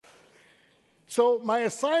So my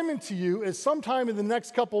assignment to you is sometime in the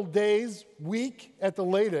next couple days, week at the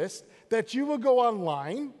latest, that you will go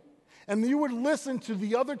online and you would listen to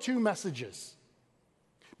the other two messages.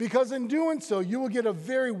 Because in doing so, you will get a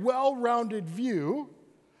very well-rounded view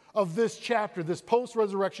of this chapter, this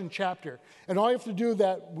post-resurrection chapter. And all you have to do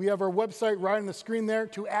that, we have our website right on the screen there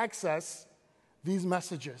to access these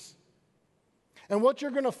messages. And what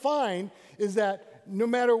you're going to find is that no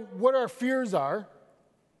matter what our fears are,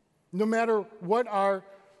 no matter what our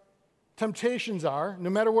temptations are, no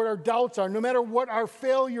matter what our doubts are, no matter what our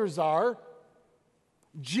failures are,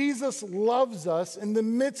 Jesus loves us in the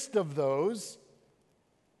midst of those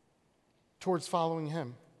towards following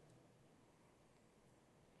him.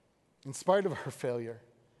 In spite of our failure,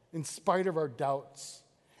 in spite of our doubts,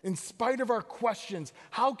 in spite of our questions,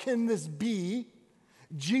 how can this be?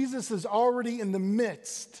 Jesus is already in the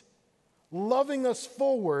midst, loving us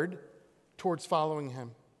forward towards following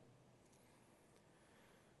him.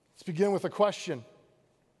 Let's begin with a question.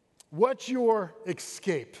 What's your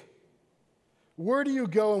escape? Where do you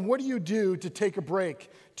go and what do you do to take a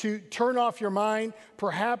break, to turn off your mind,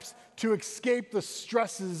 perhaps to escape the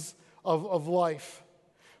stresses of life?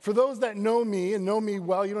 For those that know me and know me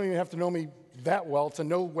well, you don't even have to know me that well to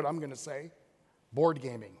know what I'm going to say. Board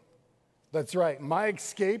gaming. That's right. My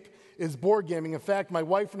escape is board gaming. In fact, my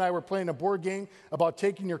wife and I were playing a board game about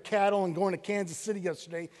taking your cattle and going to Kansas City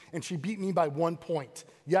yesterday, and she beat me by 1 point.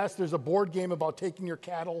 Yes, there's a board game about taking your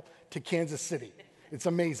cattle to Kansas City. It's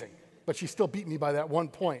amazing. But she still beat me by that 1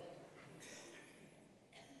 point.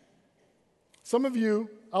 Some of you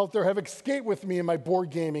out there have escaped with me in my board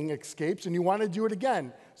gaming escapes, and you want to do it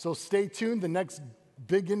again. So stay tuned. The next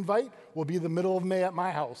big invite will be the middle of May at my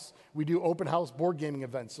house. We do open house board gaming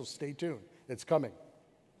events, so stay tuned. It's coming.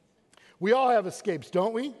 We all have escapes,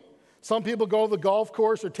 don't we? Some people go to the golf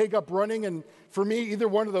course or take up running, and for me, either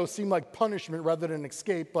one of those seem like punishment rather than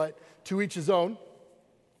escape, but to each his own.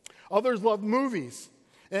 Others love movies.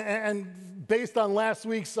 And based on last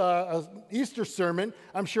week's Easter sermon,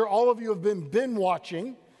 I'm sure all of you have been binge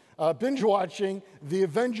watching the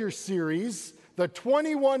Avengers series, the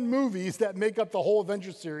 21 movies that make up the whole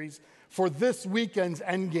Avengers series for this weekend's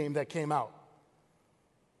Endgame that came out.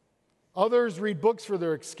 Others read books for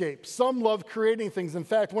their escape. Some love creating things. In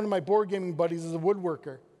fact, one of my board gaming buddies is a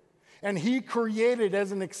woodworker. And he created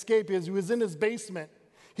as an escape, as he was in his basement,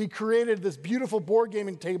 he created this beautiful board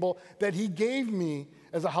gaming table that he gave me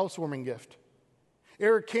as a housewarming gift.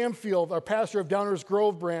 Eric Camfield, our pastor of Downers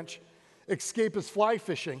Grove branch, escape is fly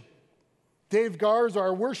fishing. Dave Garza,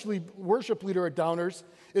 our worship leader at Downers,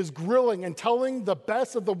 is grilling and telling the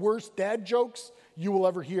best of the worst dad jokes you will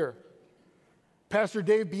ever hear. Pastor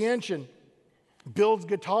Dave Bianchin builds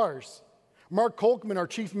guitars. Mark Kolkman, our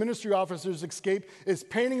chief ministry officer's escape, is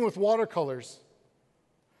painting with watercolors.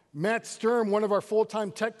 Matt Sturm, one of our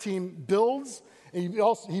full-time tech team, builds. And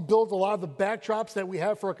he builds a lot of the backdrops that we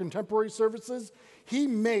have for our contemporary services. He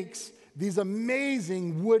makes these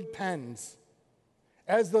amazing wood pens,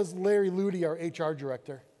 as does Larry Ludi, our HR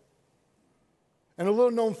director. And a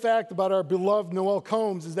little known fact about our beloved Noelle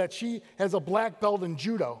Combs is that she has a black belt in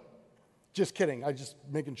judo. Just kidding. I'm just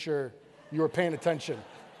making sure you were paying attention.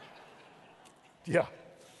 Yeah.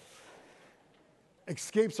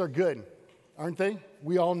 Escapes are good, aren't they?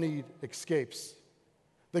 We all need escapes.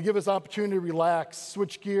 They give us opportunity to relax,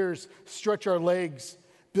 switch gears, stretch our legs,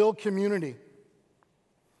 build community.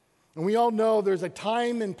 And we all know there's a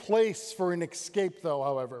time and place for an escape, though,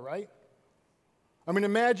 however, right? I mean,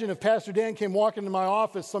 imagine if Pastor Dan came walking into my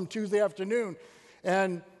office some Tuesday afternoon,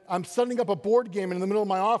 and I'm setting up a board game in the middle of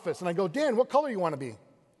my office, and I go, Dan, what color do you want to be?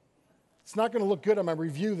 It's not going to look good on my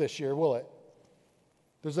review this year, will it?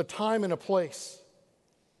 There's a time and a place.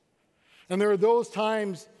 And there are those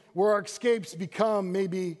times where our escapes become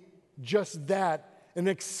maybe just that, an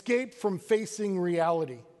escape from facing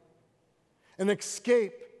reality. An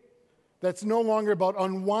escape that's no longer about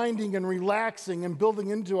unwinding and relaxing and building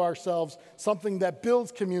into ourselves something that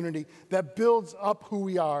builds community, that builds up who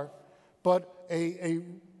we are, but a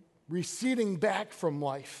receding back from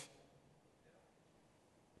life.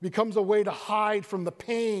 Becomes a way to hide from the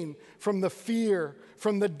pain, from the fear,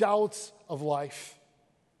 from the doubts of life.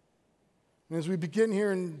 And as we begin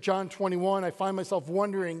here in John 21, I find myself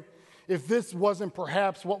wondering if this wasn't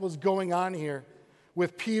perhaps what was going on here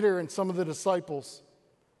with Peter and some of the disciples.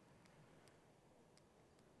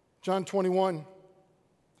 John 21,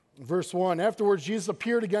 verse 1. Afterwards, Jesus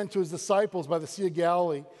appeared again to his disciples by the Sea of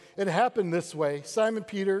Galilee. It happened this way. Simon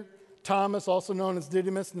Peter, Thomas, also known as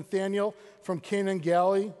Didymus, Nathanael from Cana in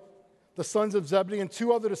Galilee, the sons of Zebedee, and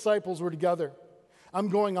 2 other disciples were together. I'm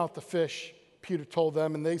going out to fish, Peter told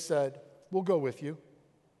them, and they said, we'll go with you.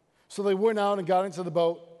 So they went out and got into the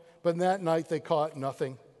boat, but that night they caught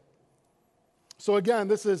nothing. So again,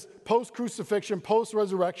 this is post-crucifixion,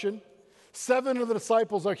 post-resurrection. 7 of the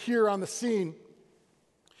disciples are here on the scene.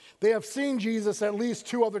 They have seen Jesus at least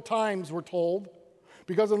 2 other times, we're told,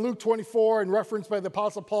 because in Luke 24, and referenced by the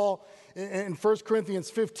Apostle Paul in 1 Corinthians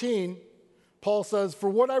 15, Paul says, "For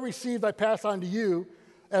what I received I pass on to you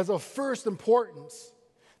as of first importance,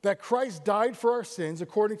 that Christ died for our sins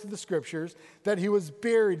according to the Scriptures, that he was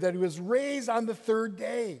buried, that he was raised on the 3rd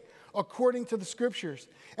day according to the Scriptures,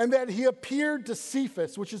 and that he appeared to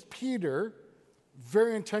Cephas," which is Peter,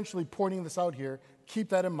 very intentionally pointing this out here, keep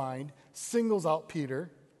that in mind, singles out Peter,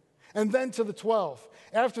 and then to the 12.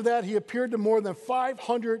 After that, he appeared to more than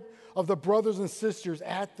 500 of the brothers and sisters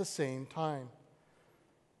at the same time.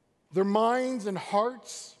 Their minds and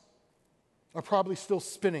hearts are probably still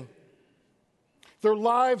spinning. Their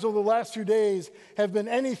lives over the last few days have been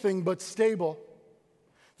anything but stable.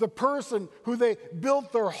 The person who they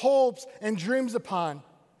built their hopes and dreams upon,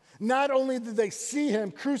 not only did they see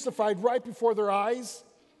him crucified right before their eyes,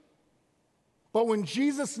 but when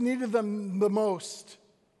Jesus needed them the most,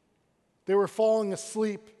 they were falling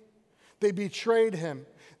asleep. They betrayed him.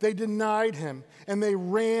 They denied him, and they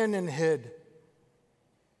ran and hid.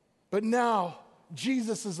 But now,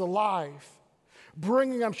 Jesus is alive,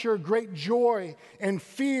 bringing, I'm sure, great joy and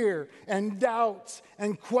fear and doubts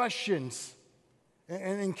and questions.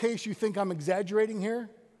 And in case you think I'm exaggerating here,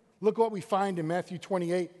 look what we find in Matthew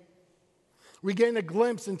 28. We gain a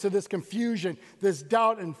glimpse into this confusion, this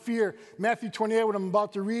doubt and fear. Matthew 28, what I'm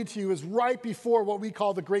about to read to you, is right before what we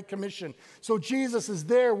call the Great Commission. So Jesus is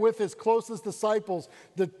there with his closest disciples.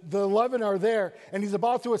 The 11 are there, and he's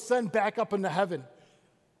about to ascend back up into heaven.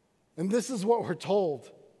 And this is what we're told.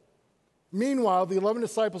 Meanwhile, the 11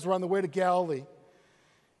 disciples were on the way to Galilee,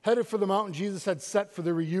 headed for the mountain Jesus had set for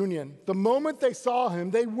the reunion. The moment they saw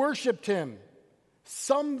him, they worshiped him.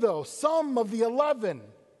 Some of the 11,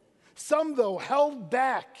 held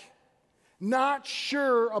back, not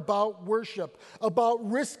sure about worship, about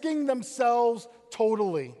risking themselves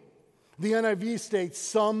totally. The NIV states,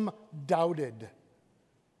 some doubted.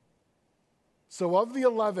 So of the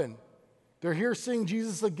 11, they're here seeing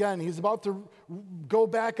Jesus again. He's about to go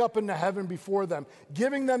back up into heaven before them,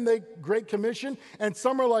 giving them the Great Commission. And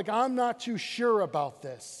some are like, I'm not too sure about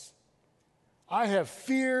this. I have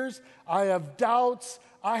fears. I have doubts.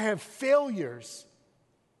 I have failures.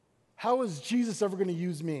 How is Jesus ever going to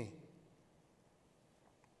use me?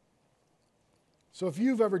 So if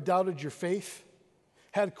you've ever doubted your faith,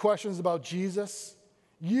 had questions about Jesus,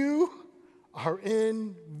 you are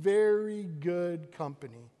in very good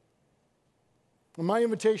company. And my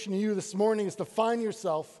invitation to you this morning is to find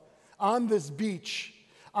yourself on this beach,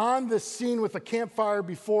 on this scene with a campfire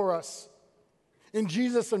before us, and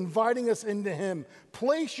Jesus inviting us into him.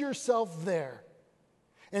 Place yourself there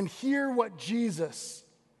and hear what Jesus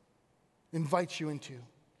invites you into.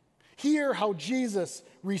 Hear how Jesus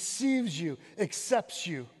receives you, accepts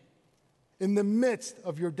you in the midst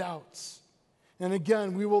of your doubts. And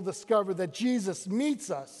again, we will discover that Jesus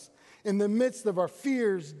meets us in the midst of our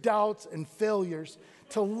fears, doubts, and failures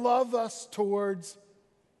to love us towards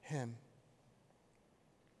him.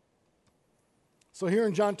 So here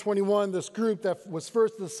in John 21, this group that was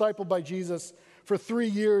first discipled by Jesus for 3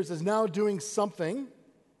 years is now doing something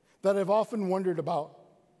that I've often wondered about.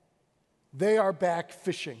 They are back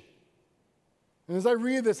fishing. And as I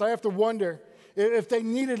read this, I have to wonder if they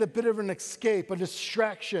needed a bit of an escape, a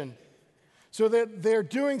distraction, so that they're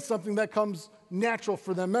doing something that comes natural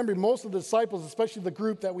for them. Remember, most of the disciples, especially the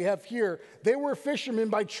group that we have here, they were fishermen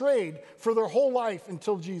by trade for their whole life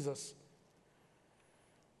until Jesus.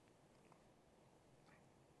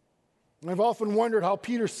 And I've often wondered how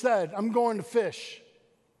Peter said, I'm going to fish.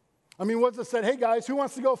 I mean, was it said, hey guys, who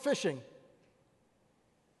wants to go fishing?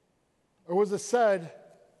 Or was it said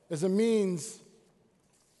as a means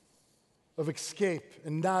of escape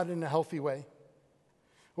and not in a healthy way?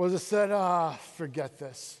 Was it said, forget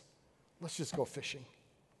this. Let's just go fishing.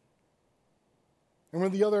 And were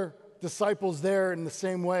the other disciples there in the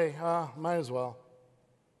same way? Might as well.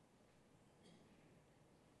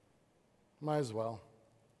 Might as well.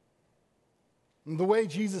 And the way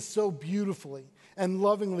Jesus so beautifully and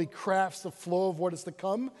lovingly crafts the flow of what is to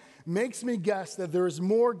come makes me guess that there is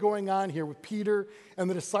more going on here with Peter and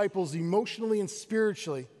the disciples emotionally and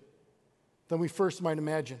spiritually than we first might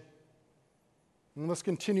imagine. And let's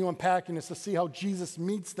continue unpacking this to see how Jesus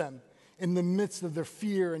meets them in the midst of their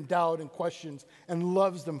fear and doubt and questions and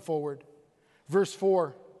loves them forward. Verse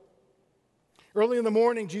 4. Early in the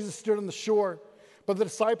morning, Jesus stood on the shore, but the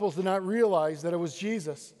disciples did not realize that it was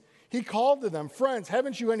Jesus. He called to them, friends,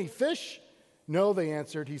 haven't you any fish? No, they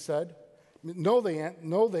answered, he said. No,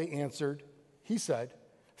 they answered, he said.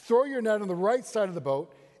 Throw your net on the right side of the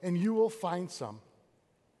boat, and you will find some.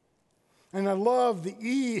 And I love the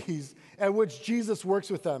ease at which Jesus works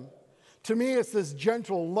with them. To me, it's this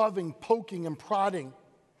gentle, loving, poking, and prodding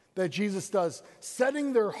that Jesus does,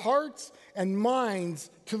 setting their hearts and minds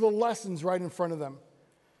to the lessons right in front of them.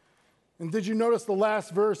 And did you notice the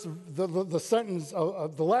last verse of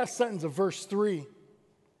the last sentence of verse 3?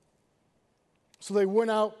 So they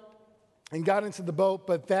went out and got into the boat,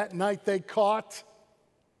 but that night they caught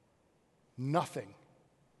nothing.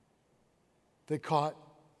 They caught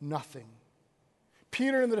nothing.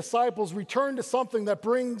 Peter and the disciples return to something that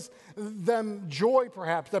brings them joy,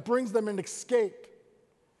 perhaps, that brings them an escape.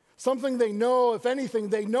 Something they know, if anything,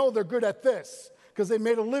 they know they're good at this because they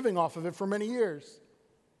made a living off of it for many years.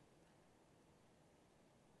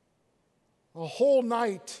 A whole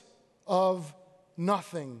night of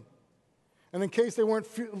nothing. And in case they weren't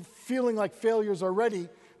feeling like failures already,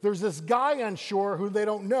 there's this guy on shore who they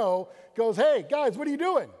don't know goes, "Hey, guys, what are you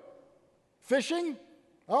doing? Fishing?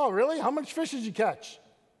 Oh, really? How much fish did you catch?"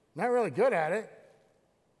 "Not really good at it."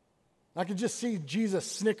 I could just see Jesus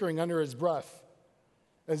snickering under his breath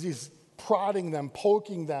as he's prodding them,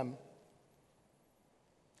 poking them.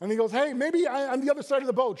 And he goes, "Hey, maybe on the other side of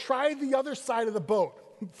the boat. Try the other side of the boat."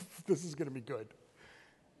 This is going to be good.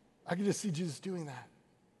 I could just see Jesus doing that.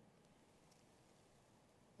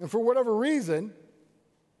 And for whatever reason,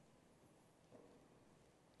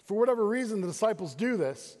 the disciples do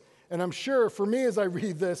this. And I'm sure for me as I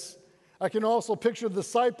read this, I can also picture the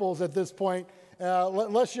disciples at this point,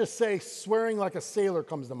 let's just say swearing like a sailor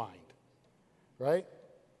comes to mind, right?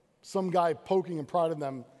 Some guy poking and prodding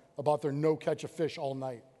them about their no catch of fish all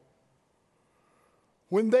night.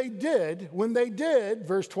 When they did,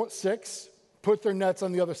 verse 6, put their nets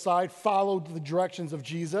on the other side, followed the directions of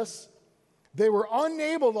Jesus, they were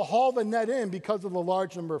unable to haul the net in because of the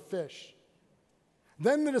large number of fish.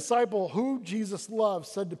 Then the disciple who Jesus loved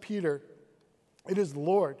said to Peter, "It is the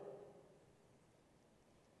Lord."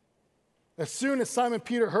 As soon as Simon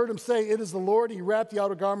Peter heard him say, "It is the Lord," he wrapped the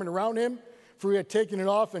outer garment around him, for he had taken it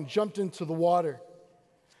off, and jumped into the water.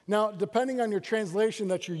 Now, depending on your translation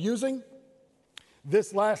that you're using,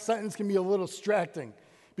 this last sentence can be a little distracting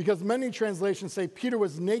because many translations say Peter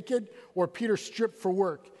was naked or Peter stripped for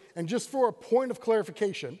work. And just for a point of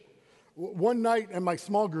clarification, one night in my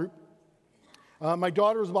small group, my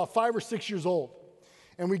daughter was about 5 or 6 years old.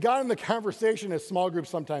 And we got in the conversation, as small groups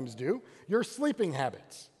sometimes do, your sleeping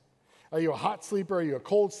habits. Are you a hot sleeper? Are you a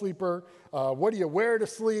cold sleeper? What do you wear to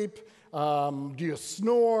sleep? Do you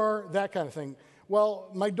snore? That kind of thing. Well,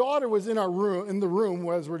 my daughter was in the room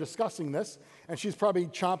as we're discussing this, and she's probably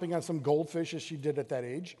chomping on some goldfish as she did at that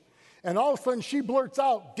age. And all of a sudden she blurts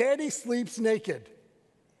out, "Daddy sleeps naked."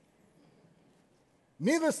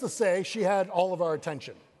 Needless to say, she had all of our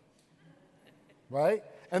attention, right?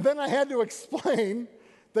 And then I had to explain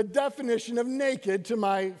the definition of naked to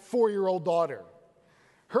my 4-year-old daughter.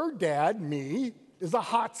 Her dad, me, is a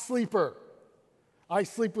hot sleeper. I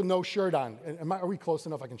sleep with no shirt on. Are we close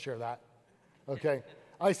enough I can share that? Okay.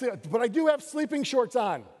 But I do have sleeping shorts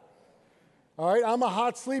on. All right, I'm a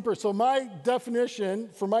hot sleeper. So my definition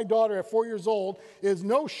for my daughter at 4 years old is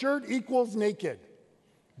no shirt equals naked.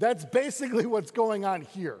 That's basically what's going on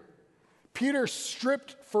here. Peter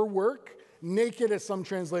stripped for work, naked as some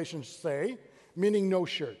translations say, meaning no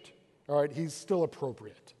shirt. All right, he's still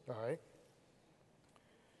appropriate. All right.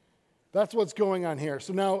 That's what's going on here.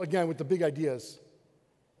 So now, again, with the big ideas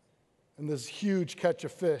and this huge catch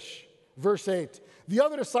of fish. Verse 8, the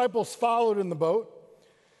other disciples followed in the boat,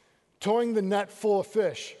 towing the net full of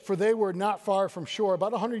fish, for they were not far from shore,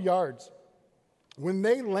 about 100 yards. When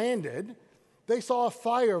they landed, they saw a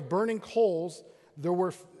fire of burning coals, there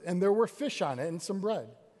were fish on it and some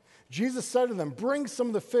bread. Jesus said to them, "Bring some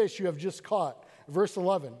of the fish you have just caught." Verse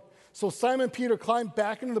 11, so Simon Peter climbed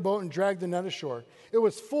back into the boat and dragged the net ashore. It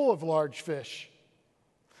was full of large fish.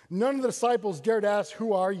 None of the disciples dared ask,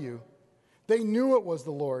 "Who are you?" They knew it was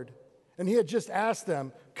the Lord, and he had just asked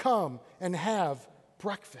them, "Come and have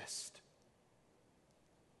breakfast."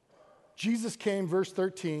 Jesus came, verse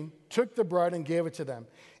 13, took the bread and gave it to them,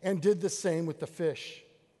 and did the same with the fish.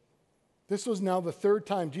 This was now the third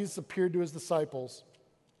time Jesus appeared to his disciples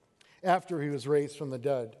after he was raised from the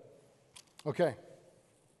dead. Okay,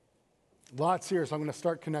 lots here, so I'm going to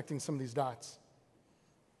start connecting some of these dots.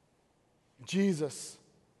 Jesus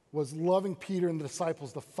was loving Peter and the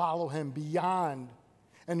disciples to follow him beyond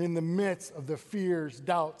and in the midst of their fears,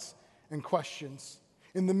 doubts, and questions,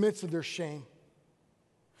 in the midst of their shame.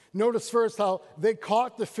 Notice first how they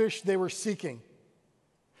caught the fish they were seeking.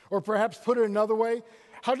 Or perhaps put it another way,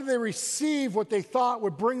 How did they receive what they thought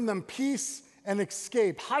would bring them peace and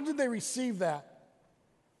escape? How did they receive that?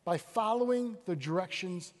 By following the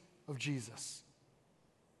directions of Jesus.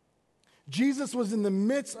 Jesus was in the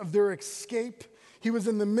midst of their escape. He was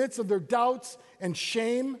in the midst of their doubts and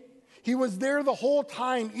shame. He was there the whole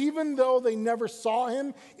time, even though they never saw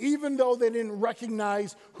him, even though they didn't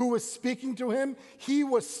recognize who was speaking to him, he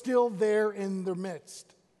was still there in their midst.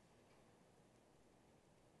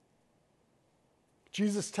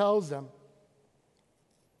 Jesus tells them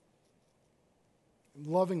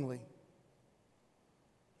lovingly,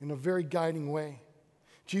 in a very guiding way.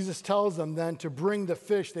 Jesus tells them then to bring the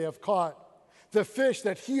fish they have caught, the fish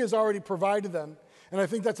that he has already provided them. And I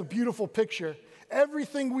think that's a beautiful picture.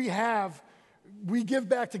 Everything we have, we give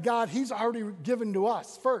back to God. He's already given to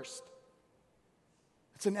us first.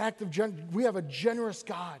 It's an act of we have a generous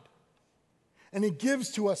God, and he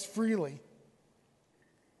gives to us freely.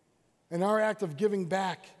 And our act of giving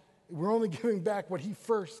back, we're only giving back what he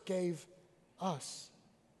first gave us.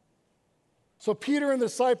 So Peter and the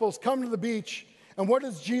disciples come to the beach, and what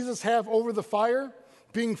does Jesus have over the fire,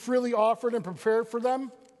 being freely offered and prepared for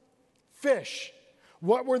them? Fish.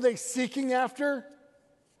 What were they seeking after?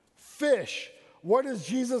 Fish. What does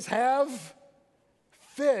Jesus have?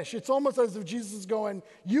 Fish. It's almost as if Jesus is going,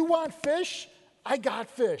 you want fish? I got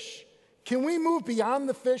fish. Can we move beyond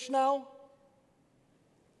the fish now?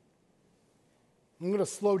 I'm going to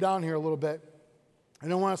slow down here a little bit.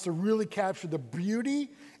 And I want us to really capture the beauty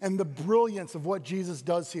and the brilliance of what Jesus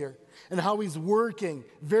does here and how he's working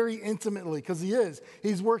very intimately, because he is.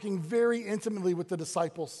 He's working very intimately with the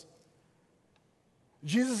disciples.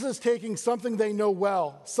 Jesus is taking something they know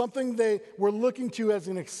well, something they were looking to as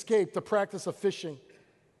an escape, the practice of fishing,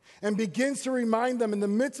 and begins to remind them in the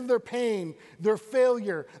midst of their pain, their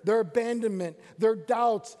failure, their abandonment, their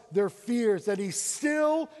doubts, their fears, that he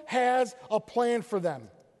still has a plan for them,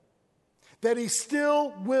 that he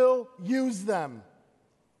still will use them,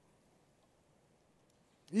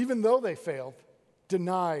 even though they failed,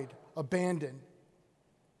 denied, abandoned,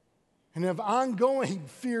 and have ongoing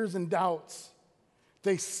fears and doubts.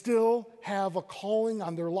 They still have a calling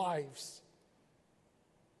on their lives.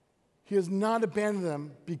 He has not abandoned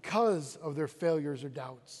them because of their failures or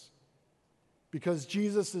doubts, because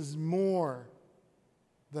Jesus is more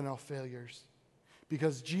than our failures,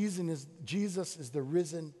 because Jesus is the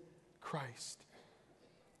risen Christ.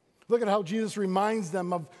 Look at how Jesus reminds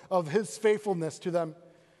them of his faithfulness to them.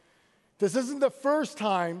 This isn't the first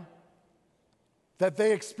time that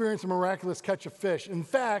they experience a miraculous catch of fish. In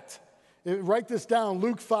fact, write this down,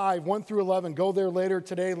 Luke 5, 1 through 11. Go there later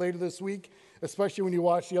today, later this week, especially when you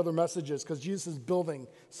watch the other messages, because Jesus is building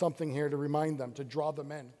something here to remind them, to draw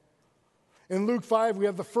them in. In Luke 5, we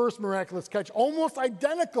have the first miraculous catch, almost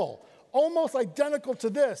identical to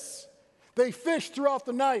this. They fish throughout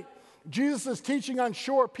the night. Jesus is teaching on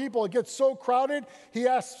shore. People, it gets so crowded, he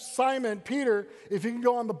asks Simon, Peter, if he can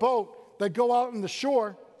go on the boat. They go out on the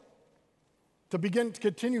shore to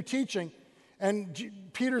continue teaching. And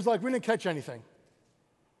Peter's like, we didn't catch anything.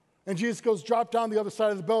 And Jesus goes, drop down the other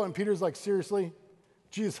side of the boat. And Peter's like, seriously?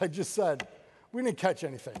 Jesus, I just said, we didn't catch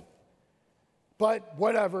anything. But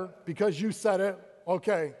whatever, because you said it,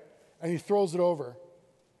 okay. And he throws it over.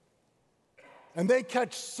 And they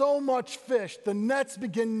catch so much fish, the nets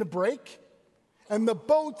begin to break, and the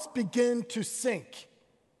boats begin to sink.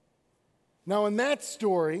 Now, in that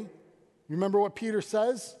story, remember what Peter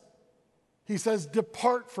says? He says,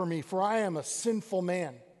 depart from me, for I am a sinful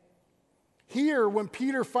man. Here, when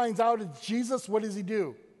Peter finds out it's Jesus, what does he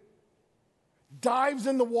do? Dives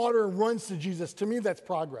in the water and runs to Jesus. To me, that's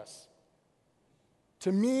progress.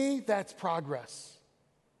 To me, that's progress.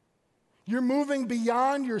 You're moving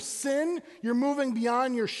beyond your sin. You're moving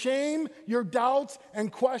beyond your shame, your doubts,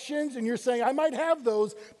 and questions. And you're saying, I might have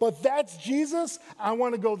those, but that's Jesus. I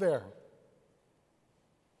want to go there.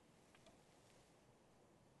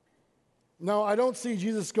 No, I don't see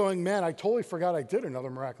Jesus going, man, I totally forgot I did another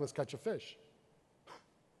miraculous catch of fish.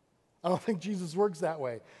 I don't think Jesus works that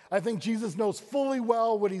way. I think Jesus knows fully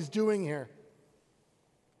well what he's doing here.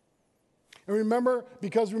 And remember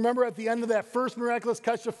at the end of that first miraculous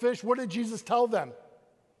catch of fish, what did Jesus tell them?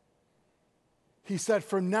 He said,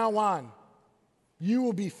 from now on, you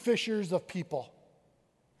will be fishers of people.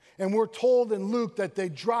 And we're told in Luke that they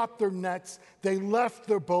dropped their nets, they left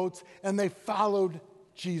their boats, and they followed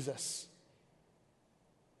Jesus.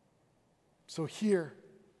 So here,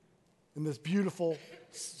 in this beautiful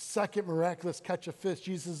second miraculous catch of fish,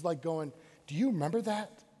 Jesus is like going, do you remember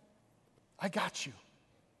that? I got you.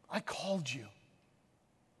 I called you.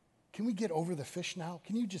 Can we get over the fish now?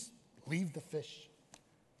 Can you just leave the fish?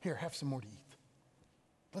 Here, have some more to eat.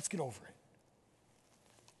 Let's get over it.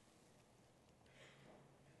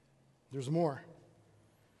 There's more.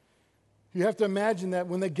 You have to imagine that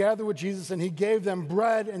when they gathered with Jesus and he gave them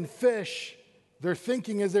bread and fish, they're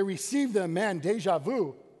thinking as they receive them, man, deja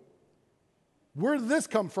vu. Where did this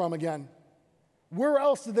come from again? Where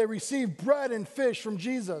else did they receive bread and fish from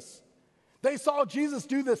Jesus? They saw Jesus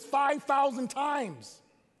do this 5,000 times.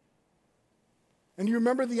 And you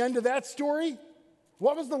remember the end of that story?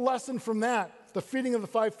 What was the lesson from that? The feeding of the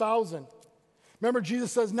 5,000. Remember,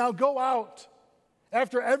 Jesus says, now go out.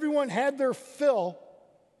 After everyone had their fill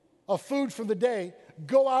of food for the day,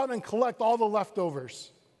 go out and collect all the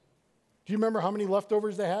leftovers. Do you remember how many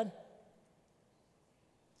leftovers they had?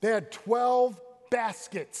 They had 12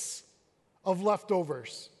 baskets of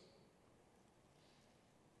leftovers.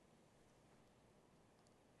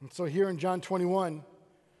 And so here in John 21,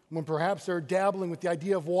 when perhaps they're dabbling with the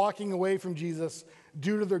idea of walking away from Jesus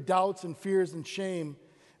due to their doubts and fears and shame,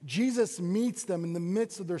 Jesus meets them in the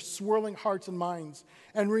midst of their swirling hearts and minds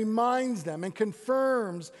and reminds them and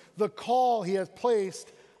confirms the call he has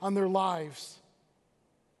placed on their lives.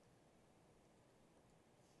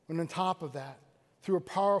 And on top of that, through a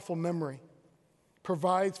powerful memory,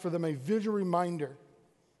 provides for them a visual reminder.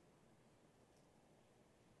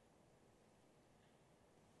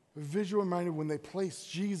 A visual reminder when they place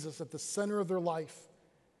Jesus at the center of their life,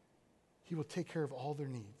 he will take care of all their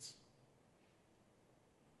needs.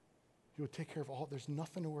 He will take care of all. There's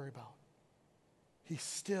nothing to worry about. He's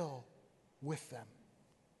still with them.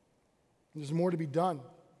 There's more to be done.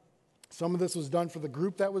 Some of this was done for the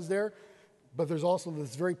group that was there, but there's also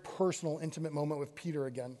this very personal, intimate moment with Peter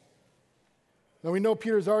again. Now we know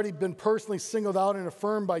Peter's already been personally singled out and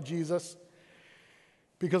affirmed by Jesus,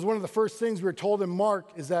 because one of the first things we were told in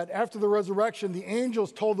Mark is that after the resurrection, the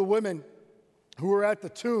angels told the women who were at the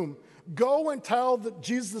tomb, go and tell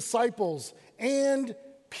Jesus' disciples and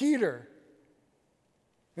Peter.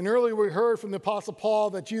 And earlier we heard from the Apostle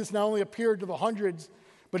Paul that Jesus not only appeared to the hundreds,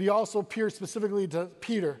 but he also appeared specifically to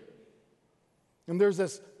Peter. And there's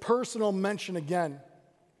this personal mention again.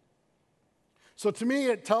 So to me,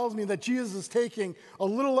 it tells me that Jesus is taking a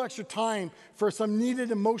little extra time for some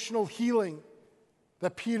needed emotional healing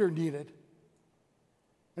that Peter needed.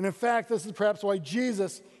 And in fact, this is perhaps why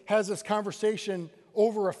Jesus has this conversation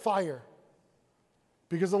over a fire.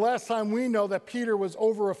 Because the last time we know that Peter was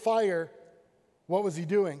over a fire, what was he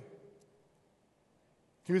doing?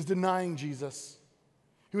 He was denying Jesus.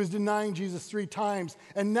 He was denying Jesus 3 times.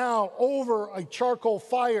 And now, over a charcoal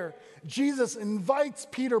fire, Jesus invites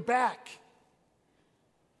Peter back.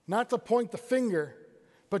 Not to point the finger,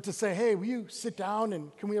 but to say, hey, will you sit down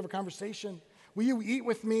and can we have a conversation? Will you eat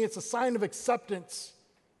with me? It's a sign of acceptance,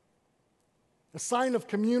 a sign of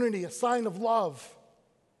community, a sign of love.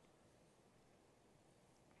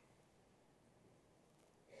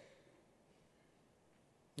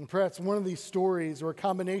 And perhaps one of these stories, or a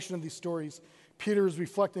combination of these stories, Peter is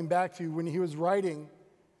reflecting back to when he was writing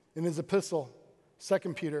in his epistle,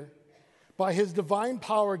 2 Peter. By his divine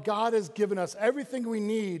power, God has given us everything we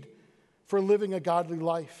need for living a godly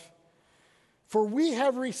life. For we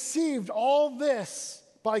have received all this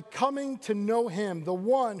by coming to know him, the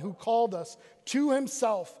one who called us to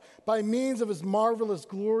himself by means of his marvelous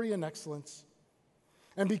glory and excellence.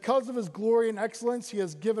 And because of his glory and excellence, he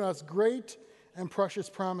has given us great and precious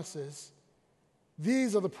promises.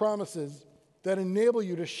 These are the promises that enable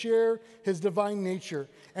you to share his divine nature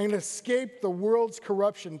and escape the world's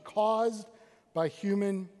corruption caused by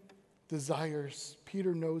human desires.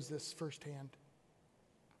 Peter knows this firsthand.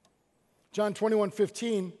 John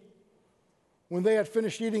 21:15, when they had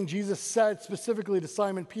finished eating, Jesus said specifically to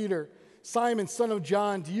Simon Peter, Simon, son of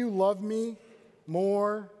John, do you love me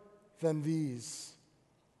more than these?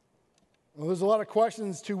 Well, there's a lot of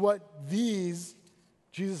questions to what these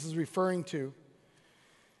Jesus is referring to.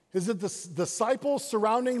 Is it the disciples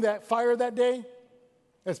surrounding that fire that day?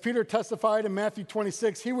 As Peter testified in Matthew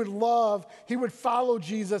 26, he would follow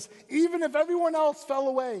Jesus, even if everyone else fell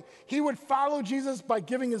away. He would follow Jesus by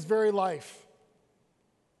giving his very life.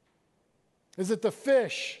 Is it the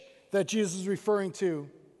fish that Jesus is referring to?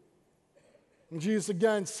 And Jesus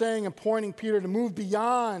again saying and pointing Peter to move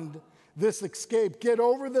beyond this escape. Get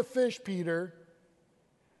over the fish, Peter.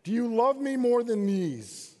 Do you love me more than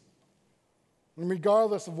these? And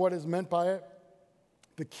regardless of what is meant by it,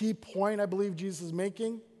 the key point I believe Jesus is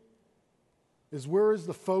making is where is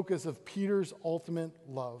the focus of Peter's ultimate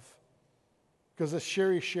love? Because as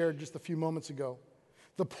Sherry shared just a few moments ago,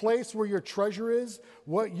 the place where your treasure is,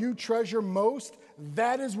 what you treasure most,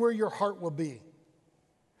 that is where your heart will be.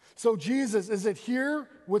 So Jesus, is it here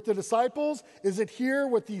with the disciples? Is it here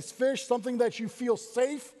with these fish, something that you feel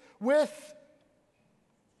safe with?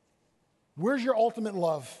 Where's your ultimate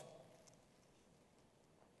love?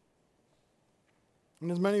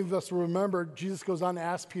 And as many of us will remember, Jesus goes on to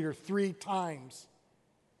ask Peter 3 times.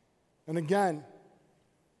 And again,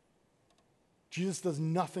 Jesus does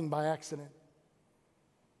nothing by accident.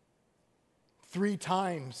 3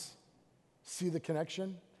 times. See the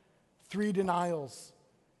connection? 3 denials.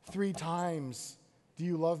 3 times. Do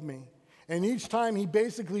you love me? And each time he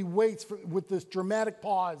basically waits with this dramatic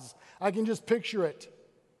pause. I can just picture it.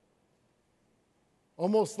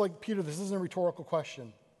 Almost like, Peter, this isn't a rhetorical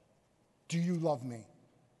question. Do you love me?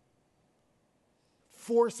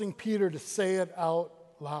 Forcing Peter to say it out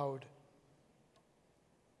loud.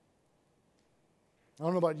 I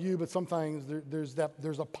don't know about you, but sometimes there's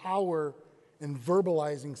a power in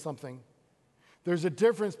verbalizing something. There's a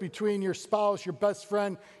difference between your spouse, your best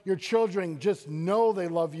friend, your children just know they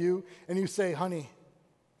love you, and you say, honey,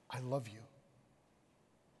 I love you.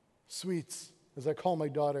 Sweets, as I call my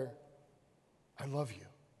daughter, I love you.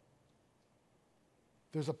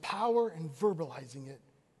 There's a power in verbalizing it,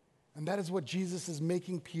 and that is what Jesus is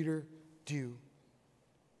making Peter do.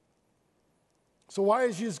 So why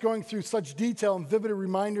is Jesus going through such detail and vivid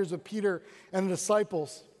reminders of Peter and the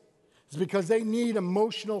disciples? It's because they need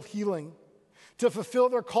emotional healing. To fulfill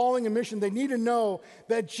their calling and mission, they need to know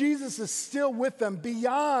that Jesus is still with them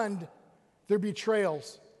beyond their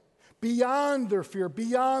betrayals, beyond their fear,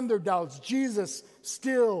 beyond their doubts. Jesus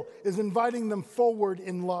still is inviting them forward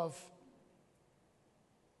in love.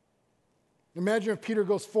 Imagine if Peter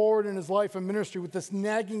goes forward in his life and ministry with this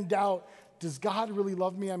nagging doubt. Does God really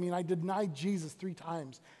love me? I mean, I denied Jesus 3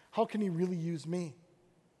 times. How can he really use me?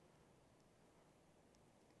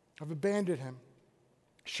 I've abandoned him.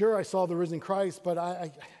 Sure, I saw the risen Christ, but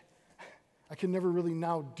I can never really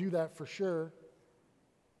now do that for sure.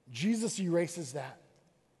 Jesus erases that.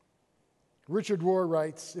 Richard Rohr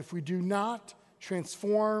writes, if we do not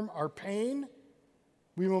transform our pain,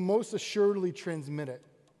 we will most assuredly transmit it.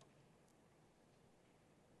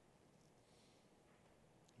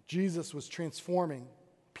 Jesus was transforming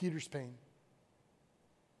Peter's pain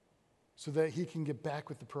so that he can get back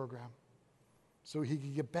with the program, so he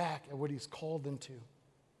can get back at what he's called into.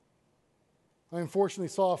 I unfortunately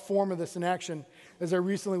saw a form of this in action as I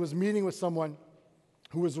recently was meeting with someone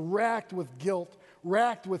who was racked with guilt,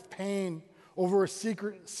 racked with pain over a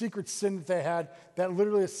secret sin that they had that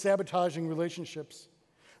literally is sabotaging relationships.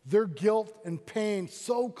 Their guilt and pain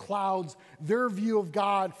so clouds their view of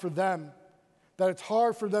God for them that it's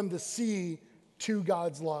hard for them to see to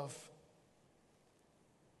God's love.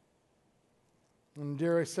 And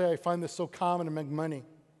dare I say, I find this so common among many.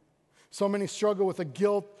 So many struggle with the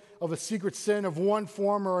guilt of a secret sin of one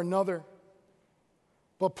form or another.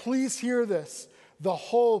 But please hear this. The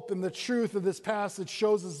hope and the truth of this passage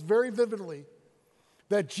shows us very vividly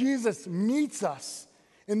that Jesus meets us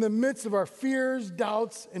in the midst of our fears,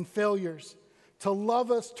 doubts, and failures to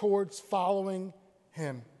love us towards following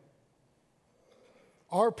him.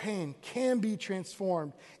 Our pain can be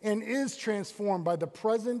transformed and is transformed by the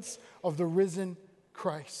presence of the risen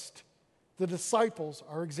Christ. The disciples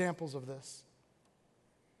are examples of this.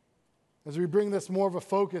 As we bring this more of a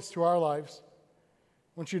focus to our lives,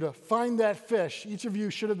 I want you to find that fish. Each of you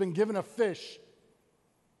should have been given a fish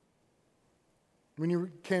when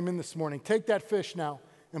you came in this morning. Take that fish now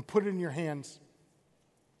and put it in your hands.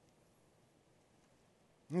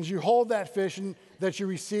 And as you hold that fish that you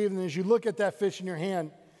receive, and as you look at that fish in your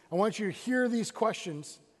hand, I want you to hear these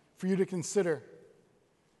questions for you to consider.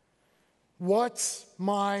 What's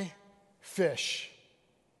my fish?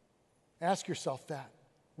 Ask yourself that.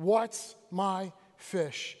 What's my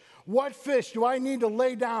fish? What fish do I need to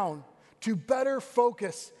lay down to better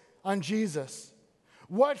focus on Jesus?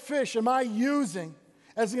 What fish am I using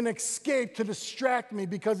as an escape to distract me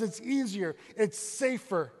because it's easier, it's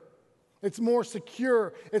safer, it's more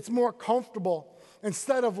secure, it's more comfortable,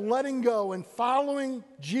 instead of letting go and following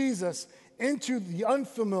Jesus into the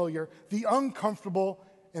unfamiliar, the uncomfortable,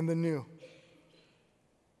 and the new?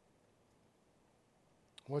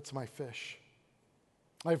 What's my fish?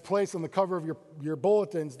 I've placed on the cover of your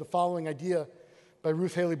bulletins the following idea by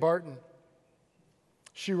Ruth Haley Barton.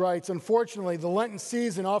 She writes, unfortunately, the Lenten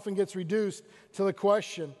season often gets reduced to the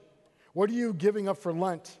question, what are you giving up for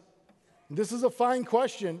Lent? And this is a fine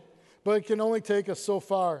question, but it can only take us so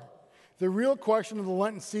far. The real question of the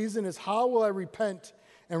Lenten season is, how will I repent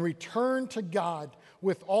and return to God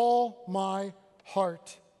with all my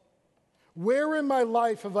heart? Where in my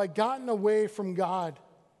life have I gotten away from God?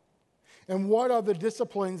 And what are the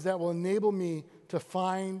disciplines that will enable me to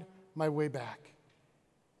find my way back?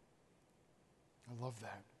 I love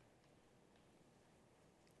that.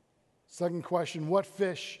 Second question, what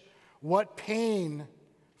fish, what pain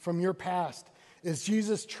from your past is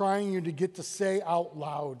Jesus trying you to get to say out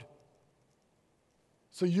loud?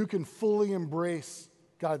 so you can fully embrace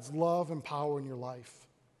God's love and power in your life?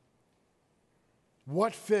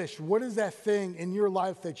 What fish, what is that thing in your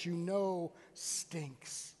life that you know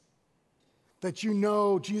stinks? That you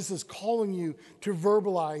know Jesus is calling you to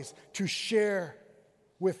verbalize, to share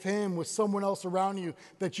with him, with someone else around you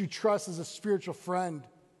that you trust as a spiritual friend,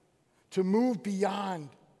 to move beyond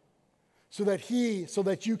so that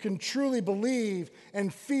you can truly believe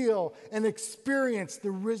and feel and experience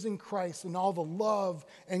the risen Christ and all the love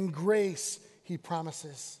and grace he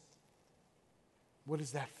promises. What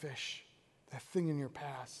is that fish? That thing in your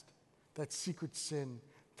past, that secret sin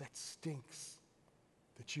that stinks,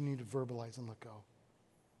 that you need to verbalize and let go.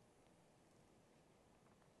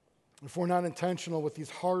 If we're not intentional with these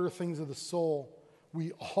harder things of the soul,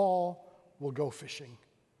 we all will go fishing.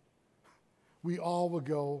 We all will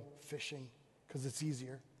go fishing because it's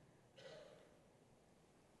easier.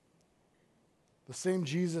 The same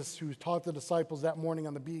Jesus who taught the disciples that morning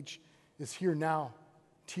on the beach is here now,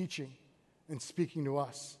 teaching and speaking to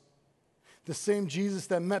us. The same Jesus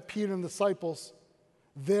that met Peter and the disciples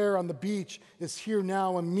there on the beach is here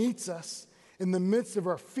now and meets us in the midst of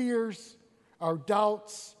our fears, our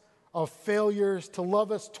doubts, our failures, to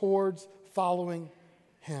love us towards following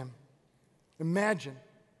him. Imagine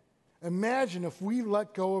if we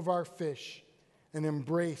let go of our fish and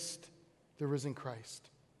embraced the risen Christ.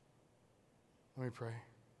 Let me pray.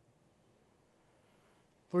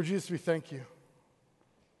 Lord Jesus, we thank you.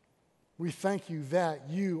 We thank you that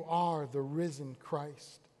you are the risen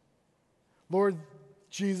Christ. Lord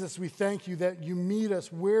Jesus, we thank you that you meet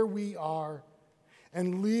us where we are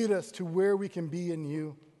and lead us to where we can be in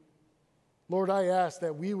you. Lord, I ask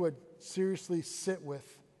that we would seriously sit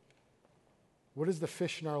with, what is the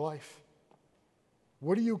fish in our life?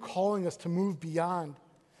 What are you calling us to move beyond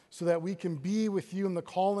so that we can be with you in the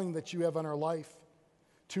calling that you have on our life,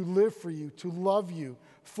 to live for you, to love you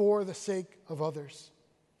for the sake of others?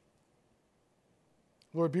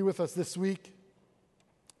 Lord, be with us this week.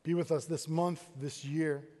 Be with us this month, this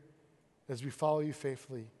year, as we follow you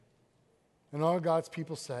faithfully. And all God's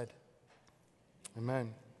people said,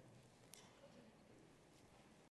 amen.